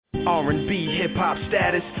R&B, hip-hop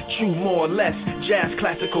status, true more or less, jazz,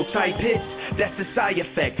 classical type hits. That's the side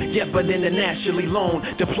effect, yeah, but internationally known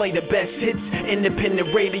to play the best hits.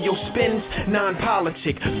 Independent radio spins,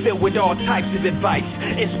 non-politic, filled with all types of advice.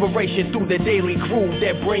 Inspiration through the daily groove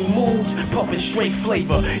that bring moods, pumping straight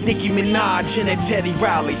flavor. Nicki Minaj and that Teddy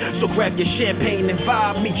Riley. So grab your champagne and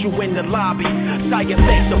vibe, meet you in the lobby. Side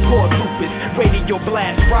effect support lupus, radio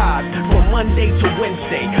blast rise from Monday to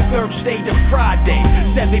Wednesday, Thursday to Friday,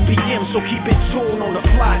 7 p.m. So keep it tuned on the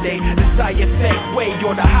fly day. The side effect way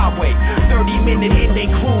or the highway. 30-minute in they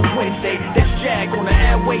groove Wednesday. That's Jag on the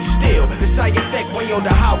airway still. The side effect way on the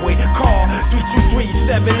highway. Call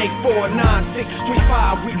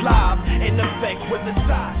 323-784-9635. We live in effect with the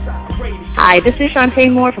side radio. Hi, this is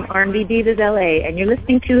Shantae Moore from R&B Divas LA, and you're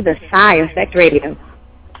listening to the Psy Effect Radio.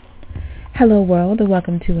 Hello world, and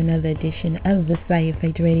welcome to another edition of the Psy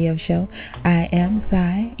Effect Radio Show. I am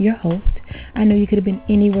Psy, your host. I know you could have been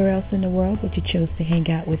anywhere else in the world, but you chose to hang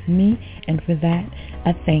out with me, and for that,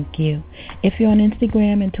 I thank you. If you're on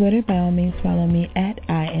Instagram and Twitter, by all means follow me at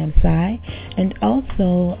I am Psy, and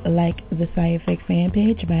also like the Psy Effect fan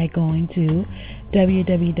page by going to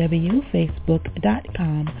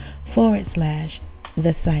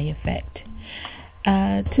www.facebook.com/the Psy Effect.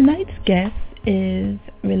 Tonight's guest is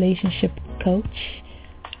relationship coach,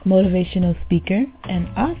 motivational speaker, and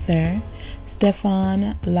author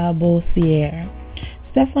Stephan Labossiere.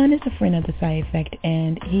 Stephan is a friend of the Psy Effect,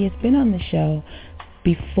 and he has been on the show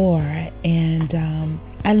before, and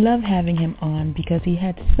I love having him on because he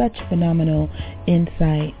had such phenomenal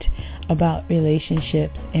insight about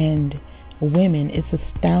relationships and women. It's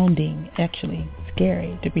astounding, actually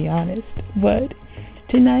scary to be honest. But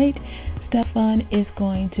tonight Stephan is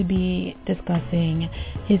going to be discussing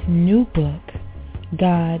his new book,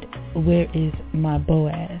 God, Where Is My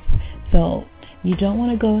Boaz? So you don't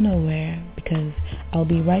want to go nowhere, because I'll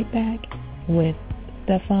be right back with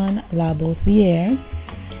Stephan Labossiere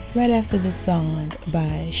right after the song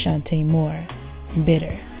by Shantae Moore,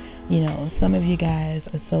 Bitter. You know, some of you guys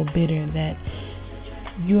are so bitter that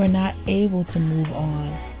you are not able to move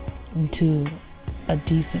on into a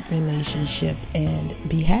decent relationship and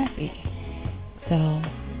be happy. So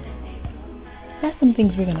that's some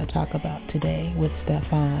things we're going to talk about today with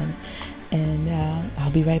Stephan, and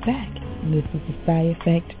I'll be right back. This is the Psy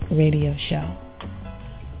Effect Radio Show.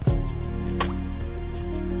 I'm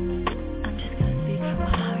just going to speak from my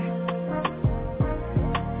heart.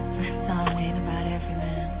 This song ain't about every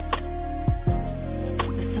man,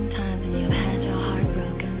 but sometimes when you've had your heart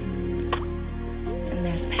broken and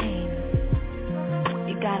there's pain,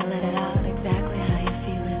 you got to let it out exactly how you're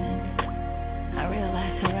feeling it. I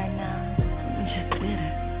realize it right now. I'm just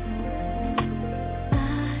bitter. I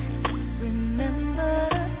remember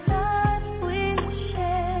the time we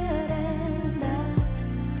shared, and I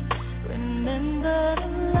remember the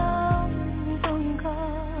long phone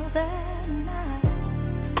call that night.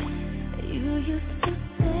 You used to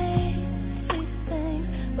say sweet things,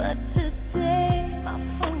 but today my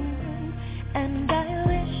phone rings, and I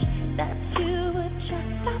wish that you would just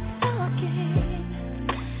stop talking.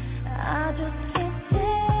 I just can't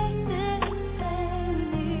take this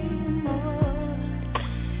anymore.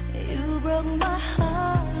 You broke my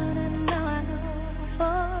heart, and now I know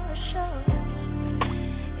for sure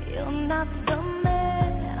you're not the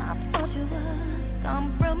man I thought you were.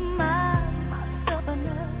 Compromise myself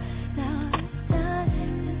enough. Now it's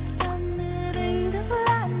time to stop living this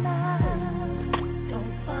life now.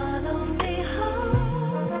 Don't follow me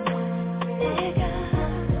home, nigga.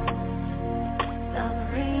 Stop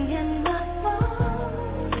ringing my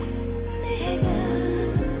phone, nigga.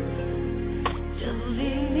 Just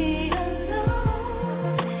leave me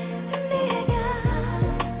alone, nigga.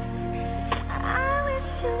 I wish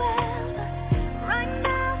you well, but right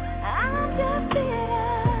now I'm just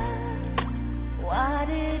bitter. Why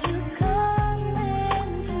did you come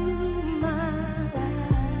into my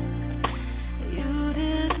life? You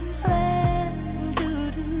didn't plan to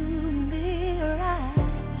do me right.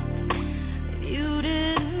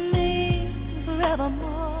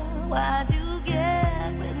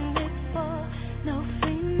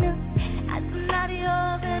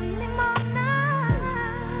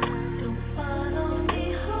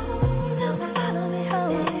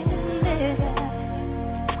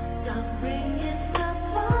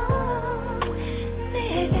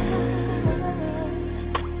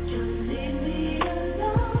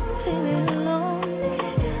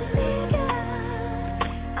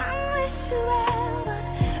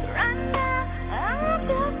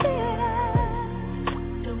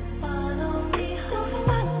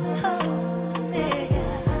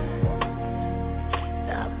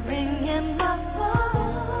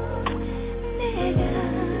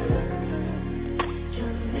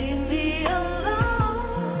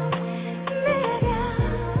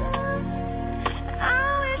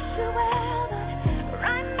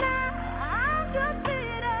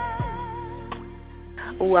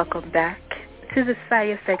 Welcome back to the Sci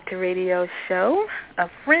Effect Radio Show. A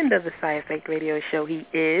friend of the Sci Effect Radio Show, he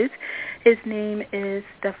is. His name is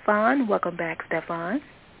Stephan. Welcome back, Stephan.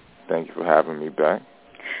 Thank you for having me back.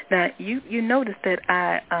 Now, you noticed that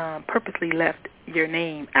I purposely left your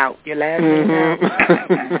name out, your last name out.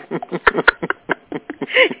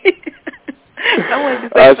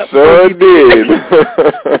 I sure did.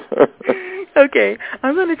 Okay,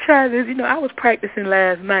 I'm going to try this. You know, I was practicing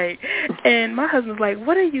last night, and my husband's like,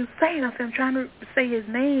 what are you saying? I said, I'm trying to say his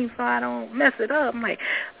name so I don't mess it up. I'm like,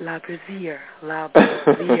 Labossiere.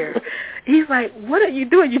 He's like, what are you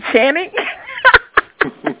doing? You chanting?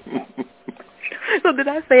 So did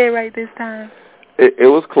I say it right this time?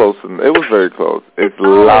 It was close. It was very close. It's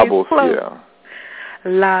Labossiere.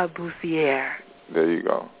 Labossiere. There you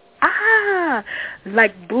go. Ah,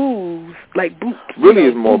 like booze, like boot. Really,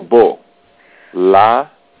 it's more beau. Labossiere.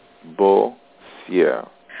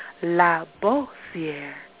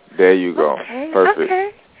 Labossiere. There you go. Okay, perfect.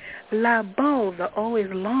 Okay. Labo, the O is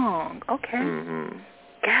long. Okay. Mm-hmm.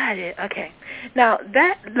 Got it. Okay. Now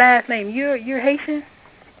that last name, you're Haitian?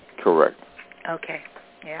 Correct. Okay.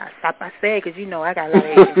 Yeah, I said because, you know, I got a lot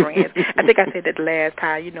of Haitian friends. I think I said that the last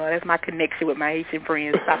time. You know, that's my connection with my Haitian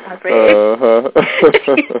friends. I said.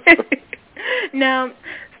 Now,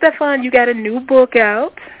 Stephan, you got a new book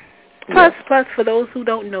out. Plus, for those who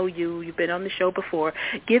don't know you, you've been on the show before.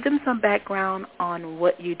 Give them some background on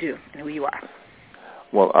what you do and who you are.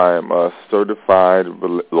 Well, I am a certified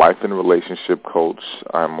life and relationship coach.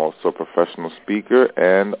 I'm also a professional speaker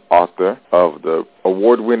and author of the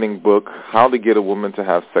award-winning book, How to Get a Woman to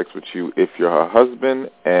Have Sex with You If You're Her Husband,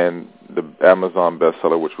 and the Amazon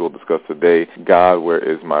bestseller, which we'll discuss today, God, Where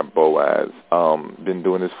Is My Boaz? Been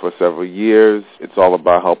doing this for several years. It's all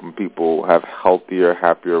about helping people have healthier,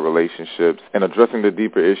 happier relationships and addressing the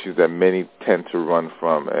deeper issues that many tend to run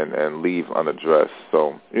from and leave unaddressed.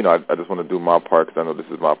 So, you know, I just want to do my part because I know this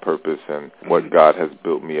is my purpose and what God has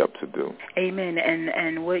built me up to do. Amen.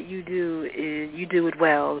 And what you do is you do it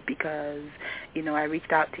well because, you know, I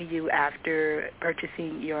reached out to you after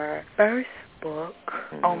purchasing your first book.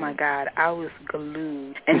 Mm-hmm. Oh, my God, I was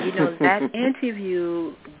glued. And, you know, that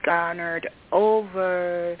interview garnered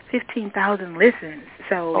over 15,000 listens.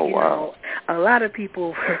 So, you know, a lot of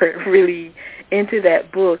people were really into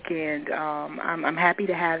that book, and I'm happy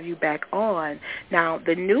to have you back on. Now,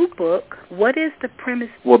 the new book, what is the premise?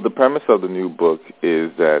 Well, the premise of the new book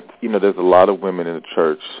is that, you know, there's a lot of women in the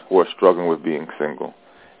church who are struggling with being single.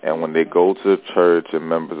 And when they go to the church and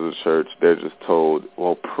members of the church, they're just told,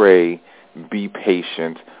 well, pray, be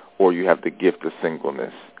patient, or you have the gift of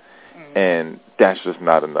singleness. Mm-hmm. And that's just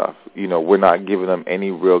not enough. You know, we're not giving them any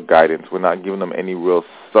real guidance. We're not giving them any real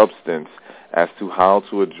substance as to how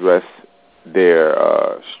to address their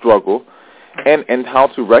struggle and how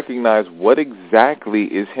to recognize what exactly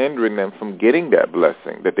is hindering them from getting that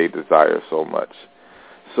blessing that they desire so much.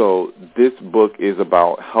 So this book is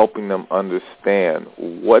about helping them understand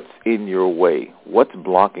what's in your way, what's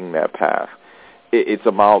blocking that path. It's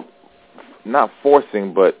about not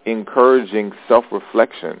forcing, but encouraging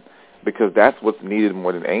self-reflection, because that's what's needed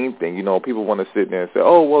more than anything. You know, people want to sit there and say,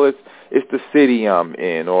 oh, well, it's the city I'm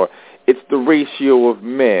in, or it's the ratio of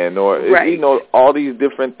men, or, you know, all these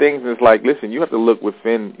different things. And it's like, listen, you have to look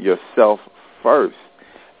within yourself first.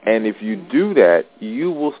 And if you do that,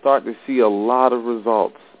 you will start to see a lot of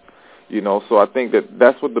results. You know, so I think that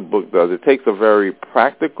that's what the book does. It takes a very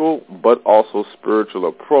practical but also spiritual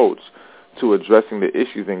approach to addressing the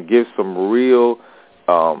issues and gives some real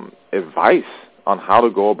advice on how to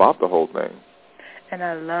go about the whole thing. And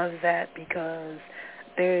I love that because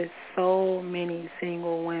there's so many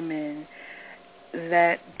single women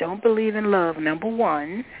that don't believe in love, number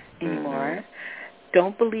one, anymore. Mm-hmm.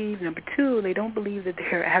 Don't believe, number two, they don't believe that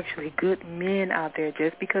there are actually good men out there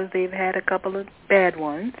just because they've had a couple of bad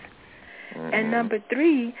ones. Mm-hmm. And number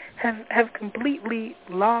three, have completely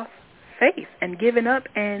lost faith and given up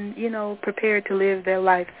and, you know, prepared to live their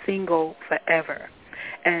life single forever.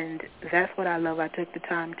 And that's what I love. I took the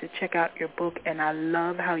time to check out your book, and I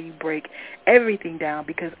love how you break everything down,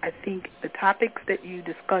 because I think the topics that you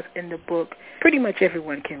discuss in the book, pretty much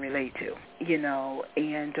everyone can relate to, you know,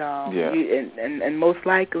 and and most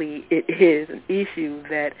likely it is an issue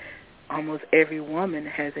that almost every woman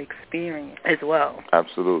has experienced as well.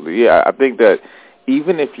 Absolutely. Yeah, I think that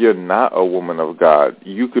even if you're not a woman of God,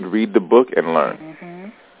 you could read the book and learn. Mm-hmm.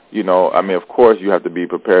 You know, I mean, of course, you have to be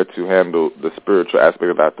prepared to handle the spiritual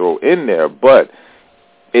aspect that I throw in there, but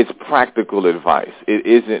it's practical advice. It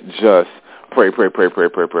isn't just pray.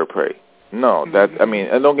 No, that's, I mean,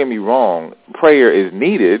 and don't get me wrong, prayer is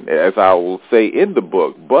needed, as I will say in the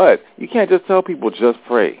book, but you can't just tell people just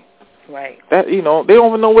pray. Right. That, they don't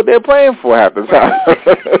even know what they're praying for half the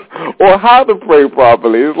time, or how to pray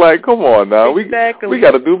properly. It's like, come on now, exactly. we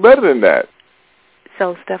got to do better than that.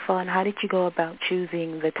 So, Stephan, how did you go about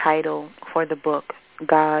choosing the title for the book,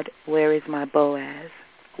 God, Where Is My Boaz?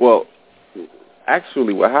 Well,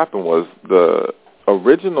 actually, what happened was the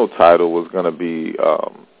original title was going to be,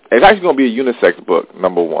 it's actually going to be a unisex book,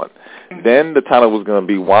 number one. Mm-hmm. Then the title was going to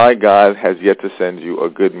be Why God Has Yet to Send You a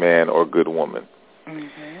Good Man or Good Woman.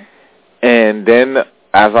 Mm-hmm. And then,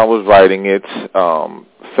 as I was writing it,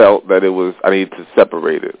 felt that I needed to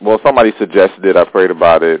separate it. Well, somebody suggested it, I prayed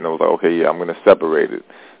about it, and I was like, okay, yeah, I'm going to separate it.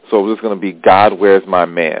 So it was going to be God, Where's My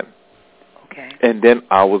Man? Okay. And then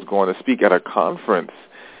I was going to speak at a conference,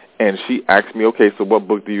 and she asked me, okay, so what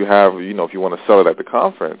book do you have, if you want to sell it at the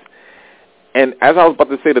conference? And as I was about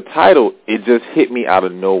to say the title, it just hit me out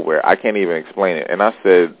of nowhere. I can't even explain it. And I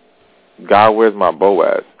said, God, Where's My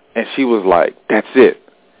Boaz? And she was like, that's it.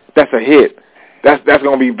 That's a hit. That's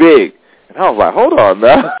going to be big. And I was like, hold on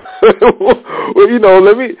now. Well,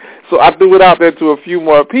 let me. So I threw it out there to a few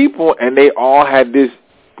more people, and they all had this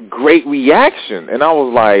great reaction. And I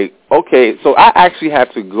was like, okay. So I actually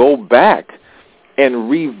had to go back and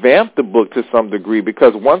revamp the book to some degree,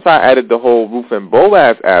 because once I added the whole Ruth and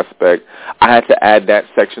Boaz aspect, I had to add that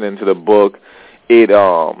section into the book. It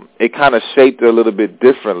kind of shaped it a little bit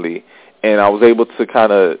differently, and I was able to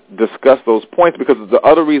kind of discuss those points, because the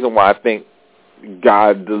other reason why I think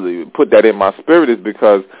God put that in my spirit is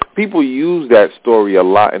because people use that story a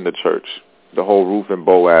lot in the church, the whole Ruth and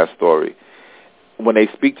Boaz story. When they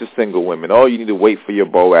speak to single women, you need to wait for your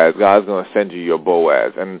Boaz. God's going to send you your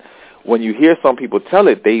Boaz. And when you hear some people tell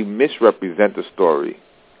it, they misrepresent the story,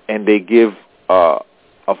 and they give a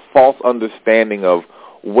false understanding of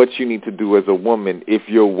what you need to do as a woman if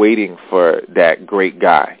you're waiting for that great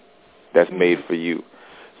guy that's made for you.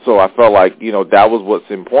 So I felt like, that was what's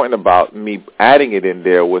important about me adding it in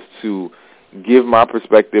there, was to give my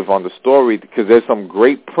perspective on the story, because there's some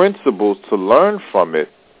great principles to learn from it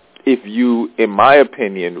if you, in my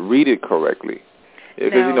opinion, read it correctly.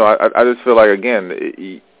 Because, I just feel like,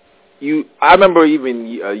 again, I remember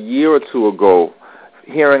even a year or two ago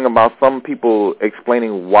hearing about some people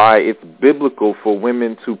explaining why it's biblical for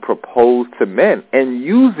women to propose to men and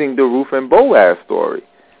using the Ruth and Boaz story.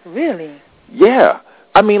 Really? Yeah.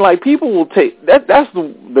 I mean, like, people will take that. That's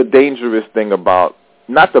the dangerous thing about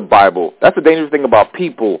not the Bible. That's the dangerous thing about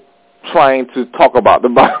people trying to talk about the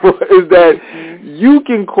Bible is that you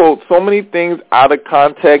can quote so many things out of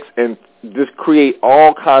context and just create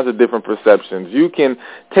all kinds of different perceptions. You can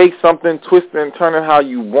take something, twist it, and turn it how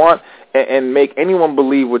you want, and make anyone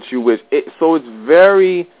believe what you wish. So it's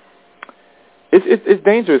very. It's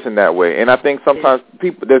dangerous in that way, and I think sometimes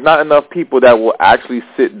there's not enough people that will actually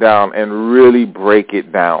sit down and really break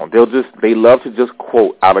it down. They love to just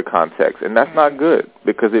quote out of context, and that's not good,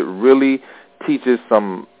 because it really teaches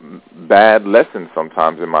some bad lessons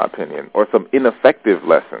sometimes, in my opinion, or some ineffective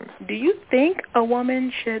lessons. Do you think a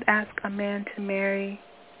woman should ask a man to marry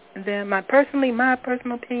them? My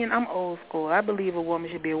personal opinion, I'm old school. I believe a woman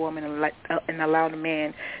should be a woman and allow the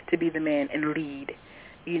man to be the man and lead.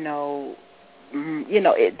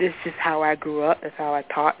 This is just how I grew up. That's how I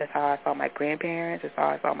taught. That's how I saw my grandparents. That's how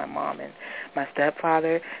I saw my mom and my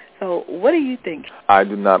stepfather. So what do you think? I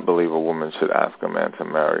do not believe a woman should ask a man to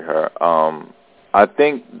marry her. I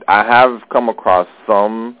think I have come across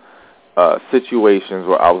some situations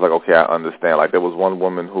where I was like, okay, I understand. Like, there was one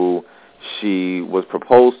woman who she was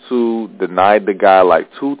proposed to, denied the guy like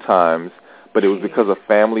 2 times, but it was because of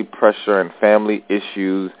family pressure and family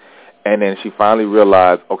issues. And then she finally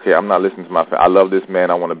realized, okay, I'm not listening to my family. I love this man.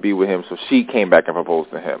 I want to be with him. So she came back and proposed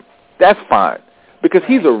to him. That's fine, because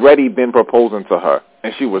he's already been proposing to her,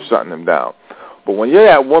 and she was shutting him down. But when you're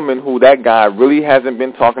that woman who that guy really hasn't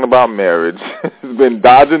been talking about marriage, has been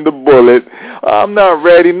dodging the bullet, I'm not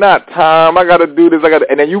ready, not time, I got to do this,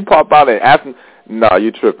 and then you pop out and ask him, no,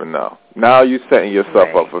 you're tripping now. Now you're setting yourself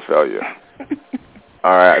up for failure.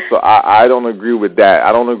 All right, so I don't agree with that.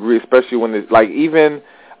 I don't agree, especially when it's like, even,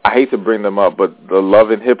 I hate to bring them up, but the Love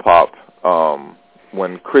and Hip Hop,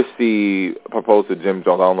 when Christy proposed to Jim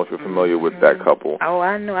Jones, I don't know if you're familiar with that couple. Oh,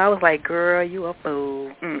 I know. I was like, girl, you a fool.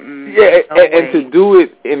 Yeah, and to do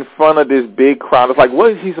it in front of this big crowd, it's like,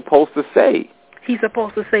 what is he supposed to say? He's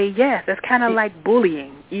supposed to say yes. That's kind of like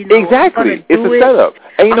bullying. Exactly. It's a setup.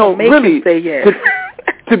 And, really, say yes.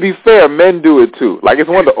 to be fair, men do it too. Like, it's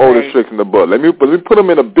one of the oldest tricks in the book. Let me put them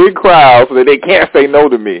in a big crowd so that they can't say no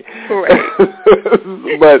to me.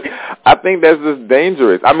 Right. But I think that's just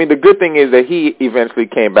dangerous. I mean, the good thing is that he eventually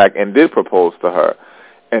came back and did propose to her,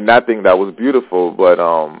 and I think that was beautiful. But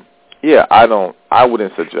yeah, I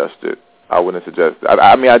wouldn't suggest it. I wouldn't suggest it.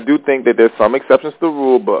 I mean, I do think that there's some exceptions to the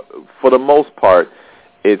rule, but for the most part,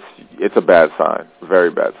 it's a bad sign, very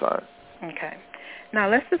bad sign. Okay. Now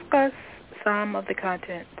let's discuss some of the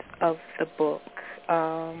content of the book.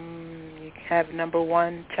 You have number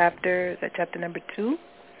 1 chapter. Is that chapter number 2?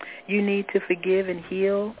 You need to forgive and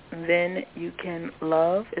heal, then you can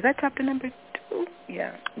love. Is that chapter number 2?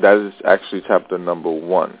 Yeah. That is actually chapter number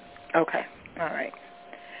 1. Okay. All right.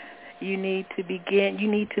 You need to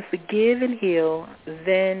forgive and heal,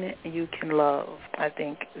 then you can love. I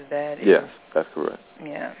think that is. Yes, that's correct.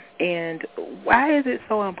 Yeah. And why is it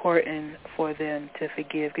so important for them to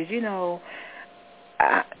forgive? Because, you know,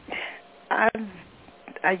 I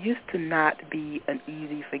used to not be an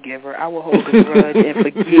easy forgiver. I will hold a grudge and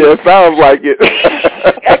forgive. Yeah, it sounds like it.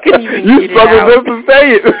 I couldn't even you get struggle it out. just to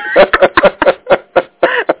say it.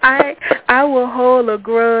 I will hold a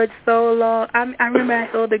grudge so long. I remember I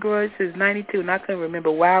held a grudge since 92, and I couldn't remember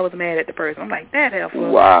why I was mad at the person. I'm like, that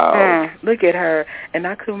helpful. Wow. Look at her. And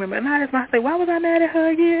I couldn't remember. And I just might say, why was I mad at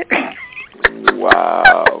her again?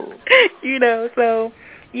 Wow. You know, so,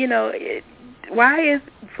 you know, why is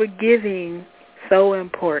forgiving so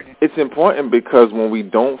important? It's important because when we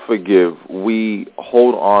don't forgive, we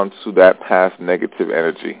hold on to that past negative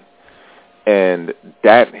energy. And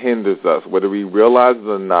that hinders us. Whether we realize it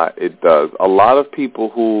or not, it does. A lot of people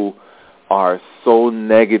who are so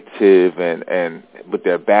negative and with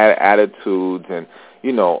their bad attitudes and,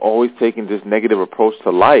 you know, always taking this negative approach to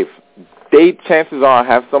life, they, chances are,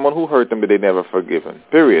 have someone who hurt them that they never forgiven,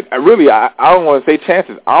 period. And really, I don't want to say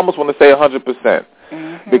chances. I almost want to say 100%.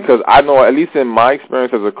 Mm-hmm. Because I know, at least in my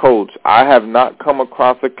experience as a coach, I have not come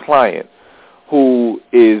across a client who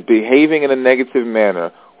is behaving in a negative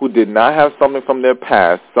manner, who did not have something from their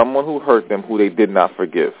past, someone who hurt them, who they did not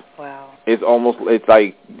forgive. Wow. It's almost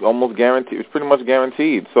guaranteed. It's pretty much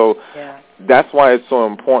guaranteed. So yeah. That's why it's so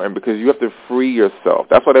important, because you have to free yourself.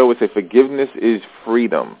 That's why they always say forgiveness is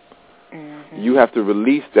freedom. Mm-hmm. You have to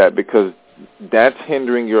release that, because that's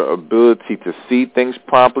hindering your ability to see things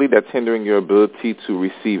properly. That's hindering your ability to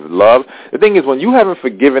receive love. The thing is, when you haven't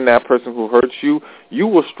forgiven that person who hurts you, you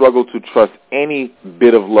will struggle to trust any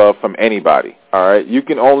bit of love from anybody, all right? You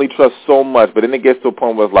can only trust so much, but then it gets to a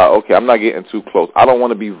point where it's like, okay, I'm not getting too close. I don't want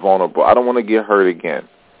to be vulnerable. I don't want to get hurt again.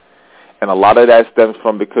 And a lot of that stems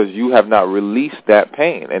from because you have not released that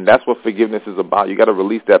pain, and that's what forgiveness is about. You got to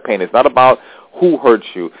release that pain. It's not about who hurts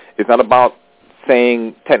you. It's not about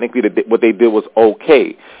saying technically that what they did was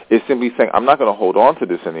okay. It's simply saying, I'm not going to hold on to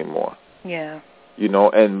this anymore. Yeah. You know,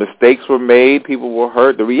 and mistakes were made, people were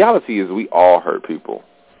hurt. The reality is we all hurt people,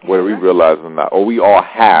 whether we realize it or not, or we all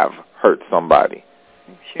have hurt somebody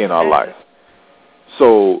in our life.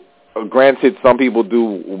 So, granted, some people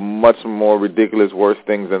do much more ridiculous, worse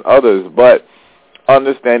things than others, but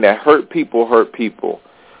understand that hurt people hurt people.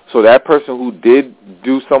 So that person who did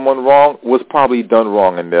do someone wrong was probably done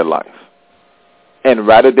wrong in their life. And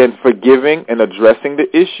rather than forgiving and addressing the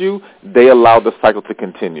issue, they allow the cycle to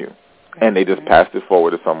continue, and they just pass it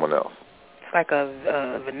forward to someone else. It's like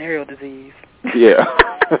a venereal disease. Yeah.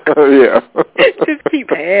 Yeah. Just keep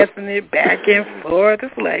passing it back and forth.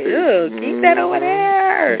 It's like, keep that over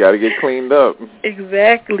there. You got to get cleaned up.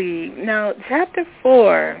 Exactly. Now, chapter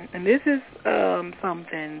 4, and this is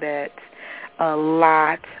something that a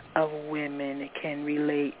lot of women can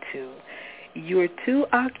relate to. You're too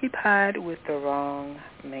occupied with the wrong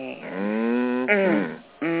man.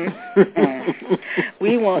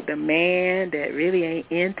 We want the man that really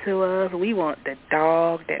ain't into us. We want the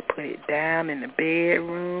dog that put it down in the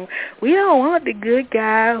bedroom. We don't want the good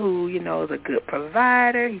guy who, you know, is a good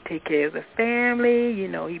provider. He take care of the family. You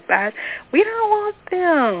know, he buys. We don't want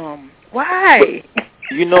them. Why?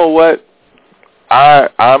 But you know what?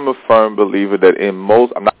 I'm a firm believer that in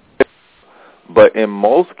most, but in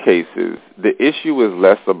most cases, the issue is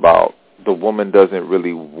less about the woman doesn't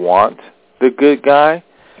really want the good guy.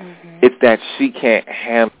 Mm-hmm. It's that she can't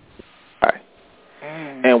handle the guy.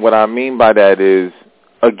 And what I mean by that is,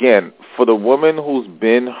 again, for the woman who's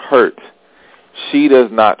been hurt, she does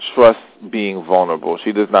not trust being vulnerable.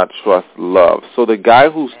 She does not trust love. So the guy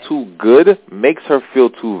who's too good makes her feel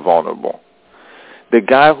too vulnerable. The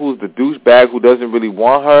guy who's the douchebag who doesn't really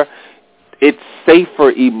want her, it's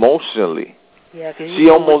safer emotionally. Yeah,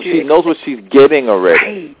 she knows what she's getting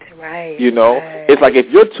already. Right. You know, right. It's like if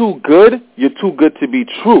you're too good to be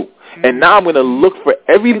true. Mm-hmm. And now I'm going to look for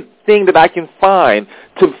everything that I can find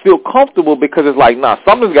to feel comfortable, because it's like, nah,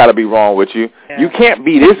 something's got to be wrong with you. Yeah. You can't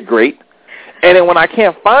be this great. And then when I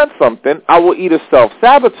can't find something, I will either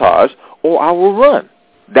self-sabotage or I will run.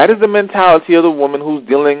 That is the mentality of the woman who's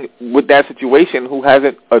dealing with that situation, who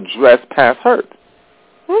hasn't addressed past hurt.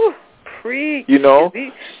 Ooh, preach. You know?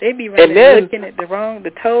 They be running and looking at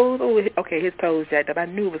the toes. Oh, okay, his toes jacked up. I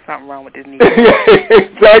knew there was something wrong with his knee.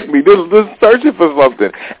 Exactly. They're searching for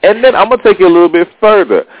something. And then I'm going to take it a little bit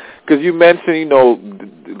further. Because you mentioned, you know,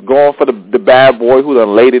 going for the bad boy who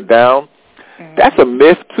done laid it down. Mm-hmm. That's a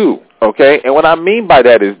myth, too, okay? And what I mean by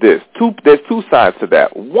that is this. There's two sides to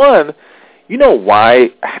that. One, you know why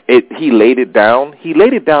he laid it down? He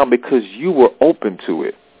laid it down because you were open to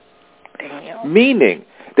it. Damn. Meaning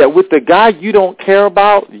that with the guy you don't care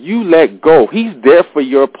about, you let go. He's there for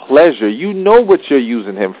your pleasure. You know what you're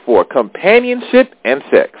using him for, companionship and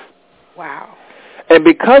sex. Wow. And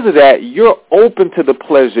because of that, you're open to the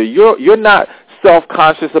pleasure. You're not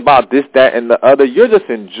self-conscious about this, that, and the other. You're just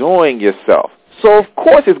enjoying yourself. So, of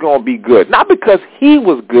course, it's going to be good. Not because he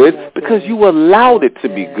was good, because you allowed it to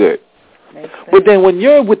be good. But then when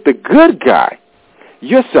you're with the good guy,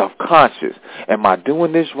 you're self-conscious. Am I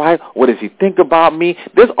doing this right? What does he think about me?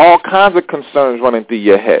 There's all kinds of concerns running through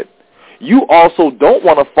your head. You also don't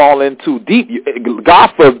want to fall in too deep.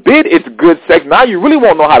 God forbid it's good sex. Now you really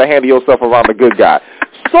won't know how to handle yourself around a good guy.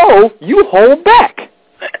 So you hold back.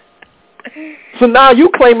 So now you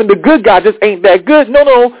claiming the good guy just ain't that good.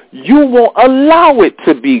 No, you won't allow it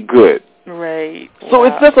to be good. Right. So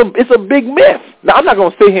it's a big myth. Now I'm not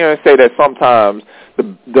going to sit here and say that sometimes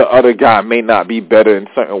the other guy may not be better in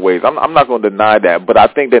certain ways. I'm not going to deny that. But I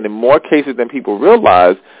think that in more cases than people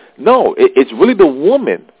realize, no, it's really the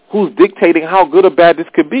woman who's dictating how good or bad this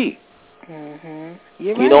could be. Mm-hmm.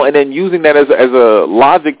 You know, and then using that as a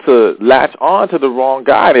logic to latch on to the wrong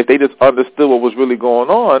guy. And if they just understood what was really going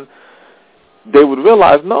on, they would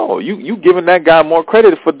realize, no, you giving that guy more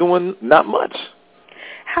credit for doing not much.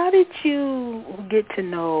 How did you get to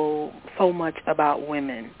know so much about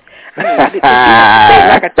women? I mean, did you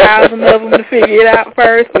take like 1,000 of them to figure it out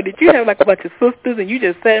first, or did you have like a bunch of sisters and you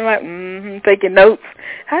just sat like, taking notes?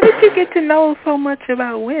 How did you get to know so much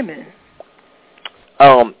about women?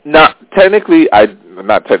 Not technically,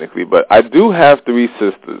 but I do have 3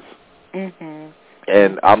 sisters,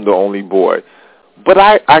 and I'm the only boy. But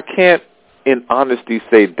I can't, in honesty,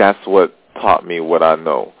 say that's what taught me what I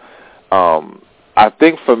know. I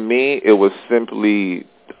think for me, it was simply,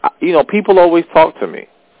 you know, people always talk to me.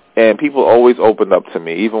 And people always opened up to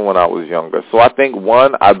me, even when I was younger. So I think,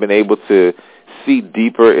 one, I've been able to see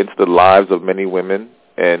deeper into the lives of many women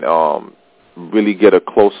and really get a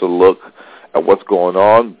closer look at what's going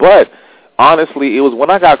on. But honestly, it was when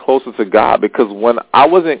I got closer to God, because when I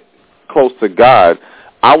wasn't close to God,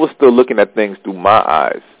 I was still looking at things through my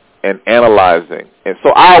eyes and analyzing. And so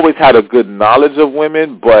I always had a good knowledge of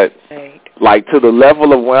women, but like to the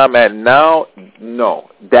level of where I'm at now, no.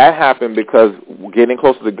 That happened because getting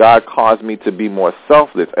closer to God caused me to be more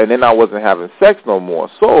selfless, and then I wasn't having sex no more.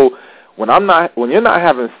 So when you're not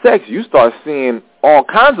having sex, you start seeing all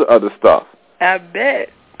kinds of other stuff. I bet.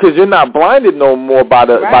 Because you're not blinded no more by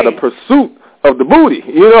the pursuit of the booty.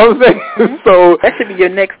 You know what I'm saying? Mm-hmm. So that should be your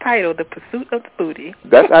next title, The Pursuit of the Booty.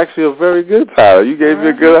 That's actually a very good title. You gave me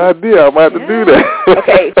a good idea. I might have to do that.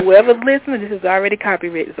 Okay, whoever's listening, this is already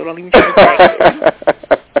copyrighted, so don't even try to back.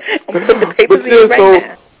 I'm going to put the papers in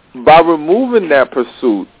right now. By removing that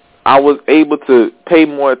pursuit, I was able to pay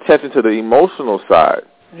more attention to the emotional side.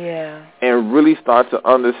 Yeah. And really start to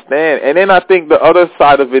understand. And then I think the other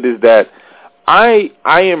side of it is that I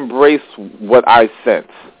embrace what I sense.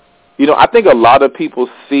 You know, I think a lot of people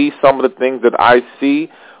see some of the things that I see,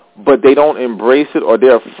 but they don't embrace it, or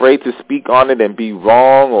they're afraid to speak on it and be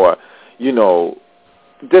wrong, or, you know,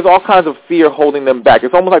 there's all kinds of fear holding them back.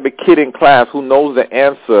 It's almost like the kid in class who knows the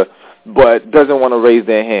answer but doesn't want to raise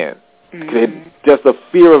their hand. Mm-hmm. Just the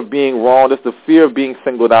fear of being wrong, just the fear of being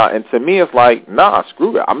singled out. And to me, it's like, nah,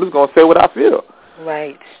 screw it. I'm just going to say what I feel.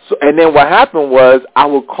 Right. So, and then what happened was I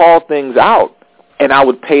would call things out, and I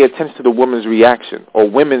would pay attention to the woman's reaction or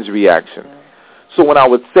women's reaction. So when I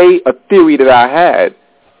would say a theory that I had,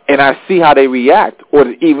 and I see how they react, or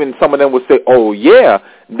even some of them would say, oh, yeah,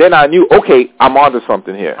 then I knew, okay, I'm onto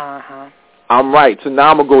something here. I'm right. So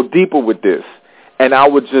now I'm going to go deeper with this. And I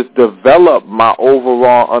would just develop my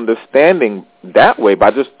overall understanding that way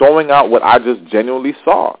by just throwing out what I just genuinely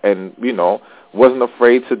saw and, you know, wasn't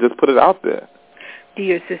afraid to just put it out there. Do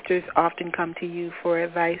your sisters often come to you for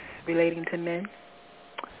advice relating to men?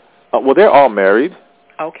 Well, they're all married.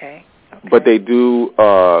 Okay. But they do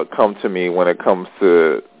come to me when it comes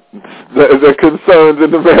to the concerns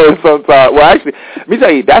in the marriage sometimes. Well, actually, let me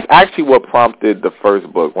tell you, that's actually what prompted the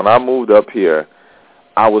first book. When I moved up here,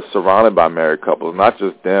 I was surrounded by married couples, not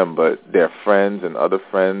just them, but their friends and other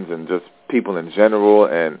friends and just people in general,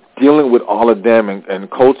 and dealing with all of them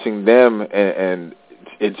and coaching them, and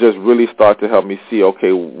it just really started to help me see,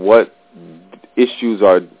 okay, what issues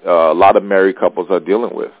are a lot of married couples are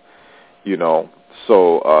dealing with, you know.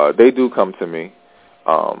 So they do come to me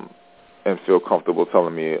and feel comfortable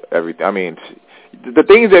telling me everything. I mean, the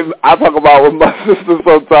things that I talk about with my sister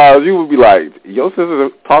sometimes, you would be like, your sister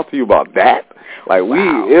talk to you about that? Like,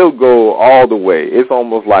 wow. It'll go all the way. It's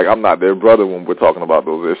almost like I'm not their brother when we're talking about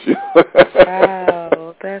those issues.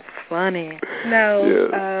 Wow, that's funny. Now,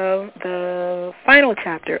 the final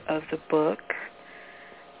chapter of the book,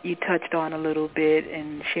 you touched on a little bit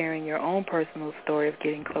in sharing your own personal story of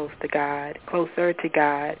getting closer to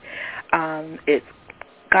God. It's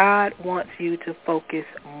God wants you to focus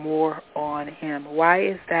more on Him. Why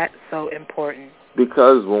is that so important?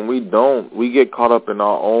 Because when we don't, we get caught up in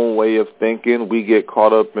our own way of thinking. We get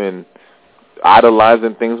caught up in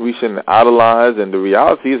idolizing things we shouldn't idolize. And the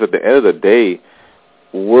reality is, at the end of the day,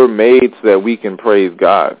 we're made so that we can praise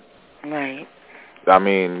God. Right. I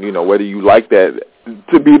mean, you know, whether you like that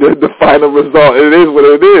to be the final result, it is what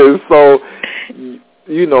it is. So,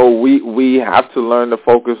 you know, we have to learn to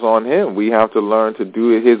focus on Him. We have to learn to do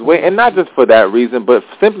it His way. And not just for that reason, but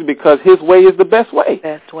simply because His way is the best way.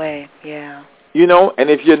 Best way, yeah. You know, and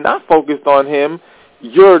if you're not focused on Him,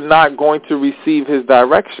 you're not going to receive His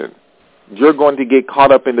direction. You're going to get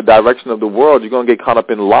caught up in the direction of the world. You're going to get caught up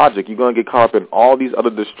in logic. You're going to get caught up in all these other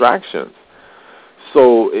distractions.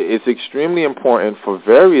 So it's extremely important for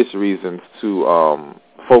various reasons to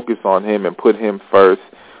focus on Him and put Him first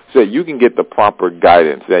so that you can get the proper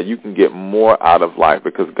guidance, that you can get more out of life,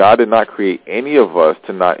 because God did not create any of us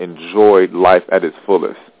to not enjoy life at its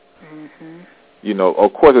fullest. Mm-hmm. You know,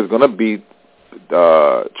 of course, there's going to be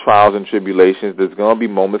trials and tribulations. There's going to be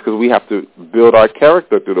moments because we have to build our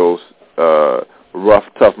character through those rough,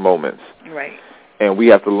 tough moments. Right. And we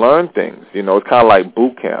have to learn things. You know, it's kind of like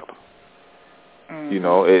boot camp. Mm-hmm. You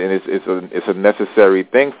know, and it's a necessary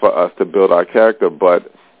thing for us to build our character.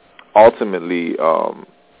 But ultimately,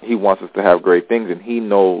 He wants us to have great things, and He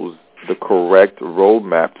knows the correct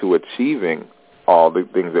roadmap to achieving all the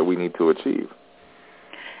things that we need to achieve.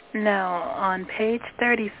 Now, on page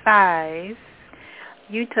 35,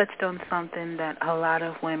 you touched on something that a lot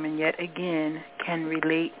of women, yet again, can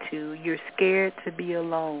relate to. You're scared to be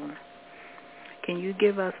alone. Can you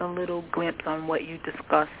give us a little glimpse on what you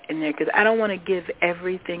discussed in there? Because I don't want to give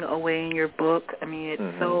everything away in your book. I mean, it's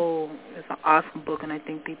an awesome book, and I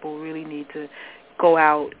think people really need to go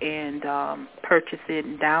out and purchase it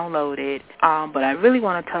and download it. But I really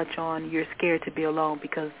want to touch on you're scared to be alone,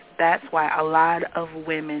 because that's why a lot of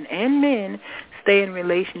women and men stay in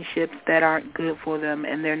relationships that aren't good for them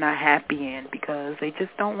and they're not happy in, because they just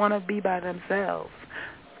don't want to be by themselves.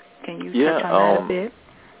 Can you touch on that a bit?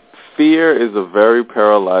 Fear is a very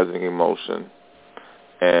paralyzing emotion,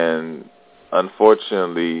 and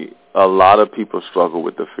unfortunately, a lot of people struggle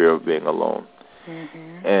with the fear of being alone.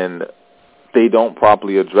 Mm-hmm. And they don't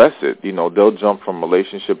properly address it. You know, they'll jump from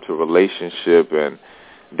relationship to relationship, and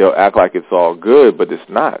they'll act like it's all good, but it's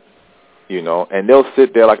not. You know, and they'll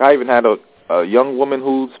sit there. Like, I even had a young woman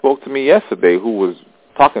who spoke to me yesterday who was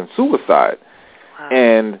talking suicide. Wow.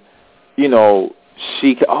 And, you know,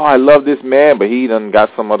 I love this man, but he done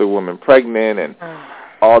got some other woman pregnant, and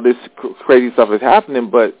all this crazy stuff is happening.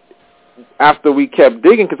 But after we kept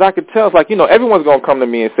digging, because I could tell, it's like, you know, everyone's going to come to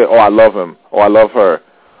me and say, oh, I love him, or I love her,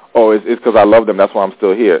 or it's because I love them, that's why I'm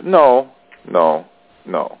still here. No.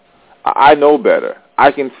 I know better.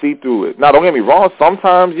 I can see through it. Now, don't get me wrong.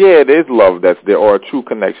 Sometimes, yeah, there's love that's there, or a true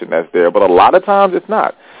connection that's there, but a lot of times it's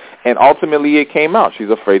not. And ultimately it came out. She's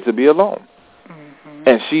afraid to be alone. Mm-hmm.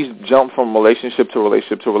 And she's jumped from relationship to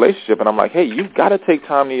relationship to relationship. And I'm like, hey, you've got to take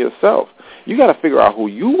time to yourself. You got to figure out who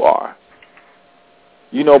you are.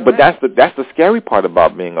 You know, but that's the scary part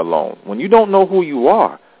about being alone. When you don't know who you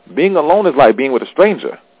are, being alone is like being with a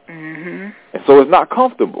stranger. Mm-hmm. And so it's not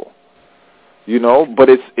comfortable. You know, but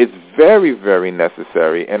it's very, very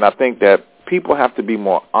necessary. And I think that people have to be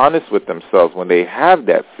more honest with themselves when they have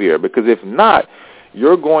that fear, because if not,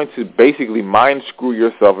 you're going to basically mind screw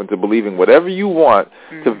yourself into believing whatever you want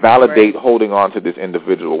to validate holding on to this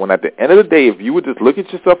individual. When at the end of the day, if you would just look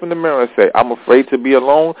at yourself in the mirror and say, I'm afraid to be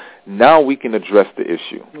alone, now we can address the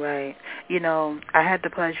issue. Right. You know, I had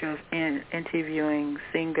the pleasure of interviewing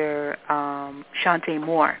singer Shantae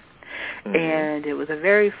Moore. Mm-hmm. And it was a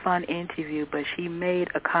very fun interview, but she made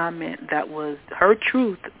a comment that was her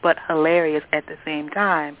truth but hilarious at the same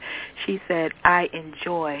time. She said, I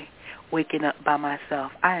enjoy waking up by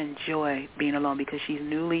myself. I enjoy being alone, because she's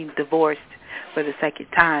newly divorced for the second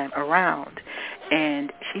time around.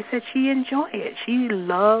 And she said she enjoys it. She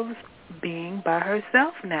loves being by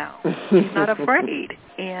herself now. She's not afraid.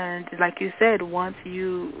 And like you said, once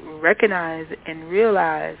you recognize and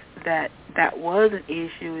realize that was an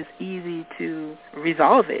issue, it's easy to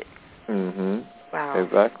resolve it. Mhm. Wow.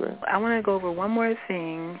 Exactly. I want to go over one more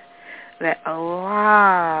thing that a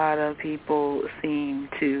lot of people seem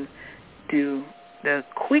to do: the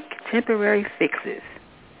quick temporary fixes.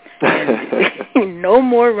 And no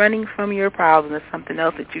more running from your problems. There's something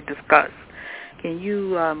else that you discussed. Can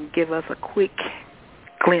you give us a quick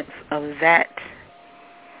glimpse of that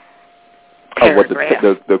paragraph?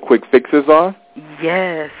 What the quick fixes are?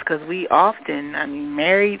 Yes, because we often,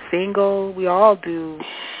 married, single, we all do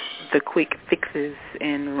the quick fixes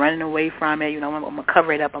and running away from it. I'm going to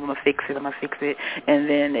cover it up. I'm going to fix it. And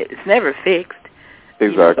then it's never fixed.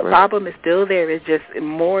 Exactly. The problem is still there. It's just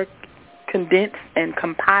more condensed and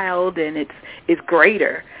compiled, and it's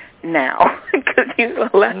greater now because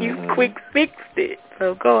you quick fixed it.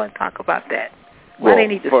 So go and talk about that. Why they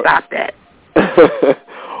need to stop that?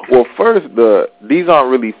 Well, first, these aren't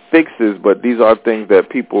really fixes, but these are things that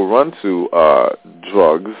people run to: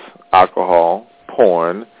 drugs, alcohol,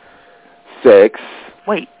 porn, sex.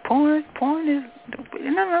 Wait, porn is porn.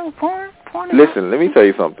 Listen, let me tell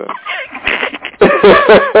you something.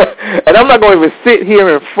 And I'm not going to even sit here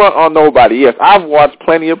in front on nobody. Yes, I've watched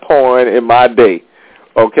plenty of porn in my day,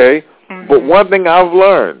 okay? Mm-hmm. But one thing I've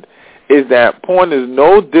learned is that porn is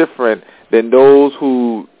no different than those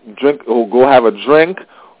who go have a drink,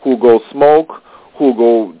 who go smoke, who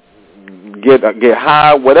go get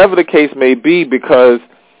high, whatever the case may be, because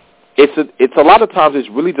it's a lot of times it's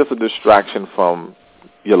really just a distraction from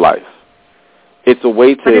your life. It's a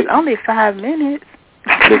way to... But it's only 5 minutes.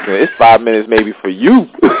 Listen, it's 5 minutes maybe for you.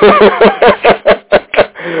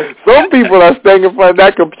 Some people are staying in front of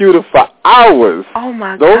that computer for hours. Oh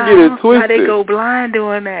my God! Don't get it twisted. How they go blind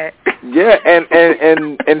doing that? Yeah,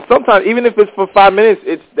 and sometimes even if it's for 5 minutes,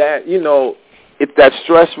 it's that it's that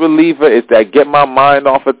stress reliever. It's that get my mind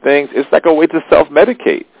off of things. It's like a way to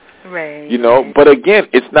self-medicate. Right. But again,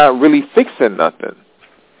 it's not really fixing nothing.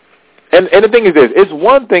 And the thing is this, it's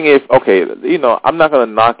one thing if, I'm not going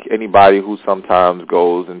to knock anybody who sometimes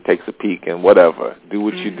goes and takes a peek and whatever, do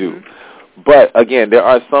what you do. But, again, there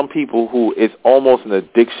are some people who it's almost an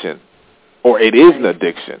addiction, or it is an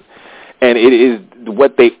addiction. And it is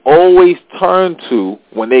what they always turn to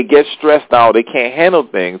when they get stressed out, they can't handle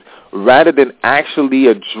things, rather than actually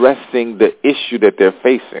addressing the issue that they're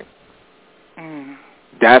facing.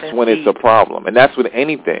 That's when it's a problem. And that's with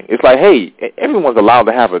anything. It's like, hey, everyone's allowed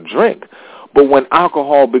to have a drink. But when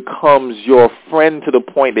alcohol becomes your friend to the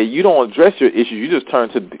point that you don't address your issues, you just turn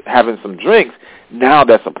to having some drinks, now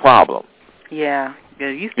that's a problem. Yeah.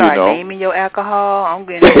 You start naming your alcohol, I'm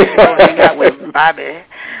going to go hang out with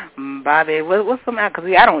Bobby, what's some alcohol?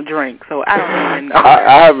 Because I don't drink, so I don't even know.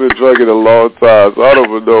 I haven't drunk in a long time, so I don't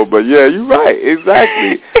even know. But, yeah, you're right.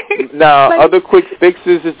 Exactly. Now, other quick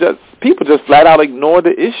fixes is just people just flat out ignore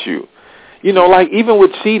the issue. Like even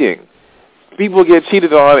with cheating, people get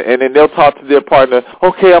cheated on, and then they'll talk to their partner,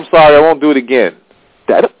 okay, I'm sorry, I won't do it again.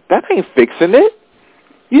 That ain't fixing it.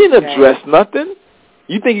 You didn't address nothing.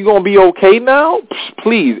 You think you're going to be okay now?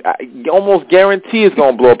 Please, I almost guarantee it's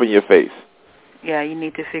going to blow up in your face. Yeah, you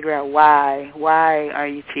need to figure out why. Why are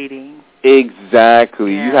you cheating?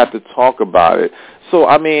 Exactly. Yeah. You have to talk about it. So,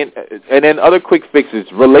 and then other quick fixes.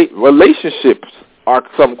 Relationships are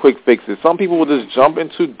some quick fixes. Some people will just jump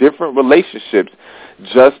into different relationships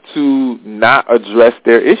just to not address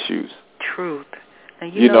their issues. Truth.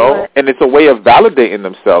 And you know what? And it's a way of validating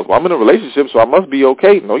themselves. Well, I'm in a relationship, so I must be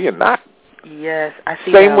okay. No, you're not. Yes, I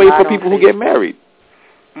see Same that way a lot for people on who get married.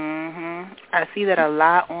 I see that a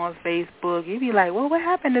lot on Facebook. You be like, well, what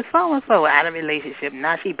happened to so-and-so out of a relationship?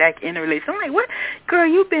 Now she back in a relationship. I'm like, what? Girl,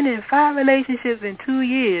 you've been in 5 relationships in 2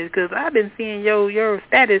 years because I've been seeing your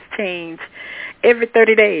status change every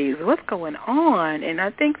 30 days. What's going on? And I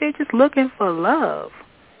think they're just looking for love.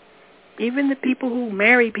 Even the people who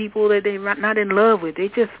marry people that they're not in love with, they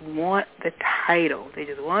just want the title. They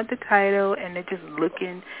just want the title, and they're just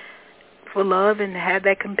looking for love and have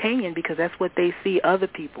that companion because that's what they see other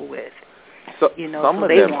people with. So some of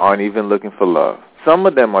them aren't even looking for love. Some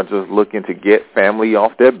of them are just looking to get family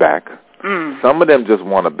off their back. Some of them just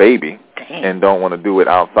want a baby and don't want to do it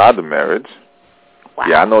outside the marriage. Wow.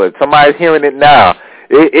 Yeah, I know that somebody's hearing it now.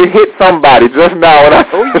 It hit somebody just now.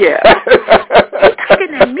 Oh, yeah. You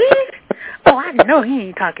talking to me? Oh, I know he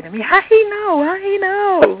ain't talking to me. How he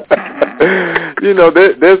know?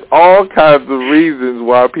 There's all kinds of reasons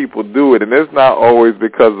why people do it, and it's not always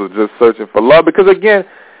because of just searching for love. Because, again,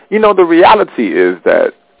 the reality is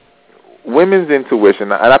that women's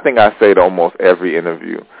intuition, and I think I say it almost every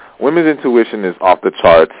interview, women's intuition is off the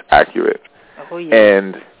charts accurate. Oh, yeah.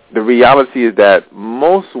 And the reality is that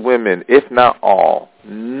most women, if not all,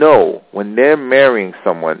 know when they're marrying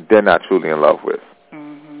someone they're not truly in love with.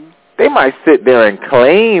 Mm-hmm. They might sit there and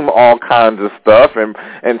claim all kinds of stuff and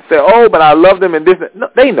say, oh, but I love them and this. No,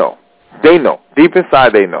 they know. They know. Deep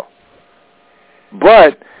inside they know.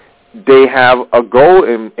 But they have a goal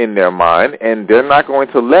in their mind, and they're not going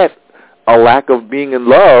to let a lack of being in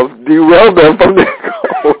love derail them from their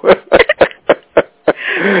goal.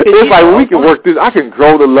 It's like, we can work this. I can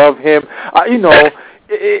grow to love him.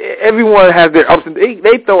 Everyone has their ups and downs.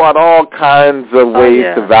 They throw out all kinds of ways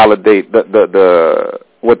to validate the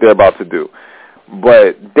what they're about to do.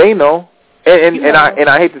 But they know, and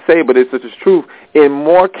I hate to say it, but it's such a truth. In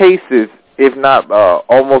more cases, if not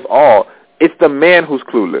almost all, it's the man who's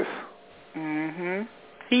clueless.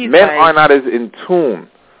 Mm-hmm. Men are not as in tune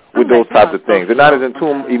with those types of things. They're not as in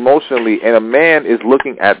tune emotionally, and a man is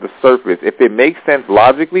looking at the surface. If it makes sense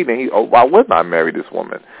logically, then why wouldn't I marry this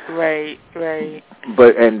woman? Right.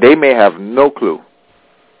 And they may have no clue.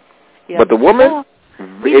 Yeah, but the woman,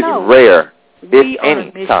 it's rare, if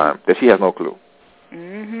any time, that she has no clue.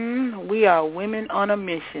 Mm-hmm. We are women on a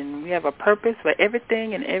mission. We have a purpose for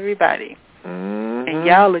everything and everybody. Mm-hmm. And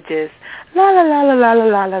y'all are just la la la la la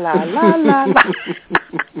la la la la la la.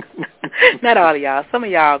 Not all of y'all. Some of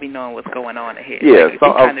y'all be knowing what's going on ahead. Yeah, of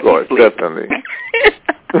course, definitely.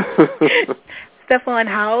 Stephan,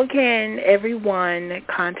 how can everyone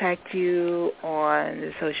contact you on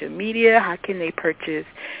the social media? How can they purchase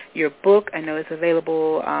your book? I know it's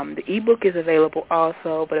available. The ebook is available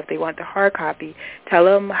also, but if they want the hard copy, tell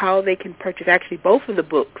them how they can purchase actually both of the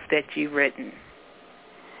books that you've written.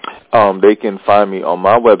 They can find me on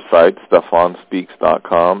my website,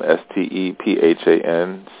 StephanSpeaks.com,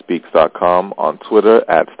 STEPHAN Speaks.com, on Twitter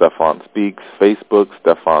at Stephan Speaks, Facebook,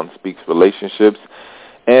 Stephan Speaks Relationships.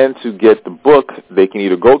 And to get the book, they can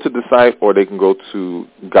either go to the site or they can go to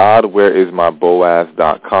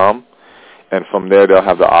GodWhereIsMyBoaz.com. And from there, they'll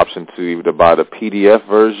have the option to either buy the PDF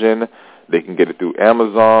version, they can get it through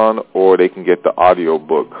Amazon, or they can get the audio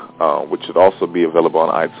book, which should also be available on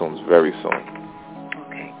iTunes very soon.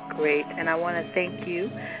 Great, and I want to thank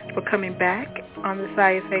you for coming back on The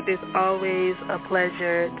Psi Effect. It's always a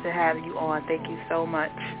pleasure to have you on. Thank you so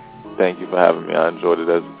much. Thank you for having me. I enjoyed it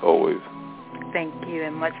as always. Thank you,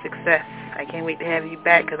 and much success. I can't wait to have you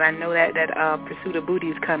back because I know that Pursuit of Booty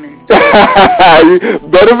is coming. You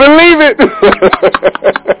better believe it.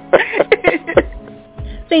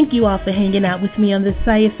 Thank you all for hanging out with me on the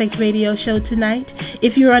Psi Effect Radio Show tonight.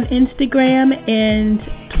 If you're on Instagram and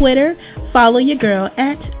Twitter, follow your girl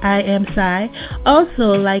at I Am Psi.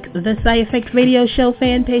 Also, like the Psi Effect Radio Show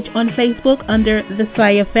fan page on Facebook under the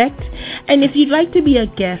Psi Effect. And if you'd like to be a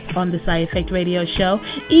guest on the Psi Effect Radio Show,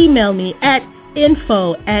 email me at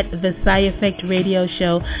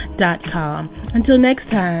info@thepsieffectradioshow.com. Until next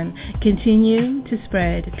time, continue to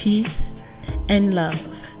spread peace and love.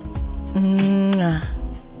 Mwah.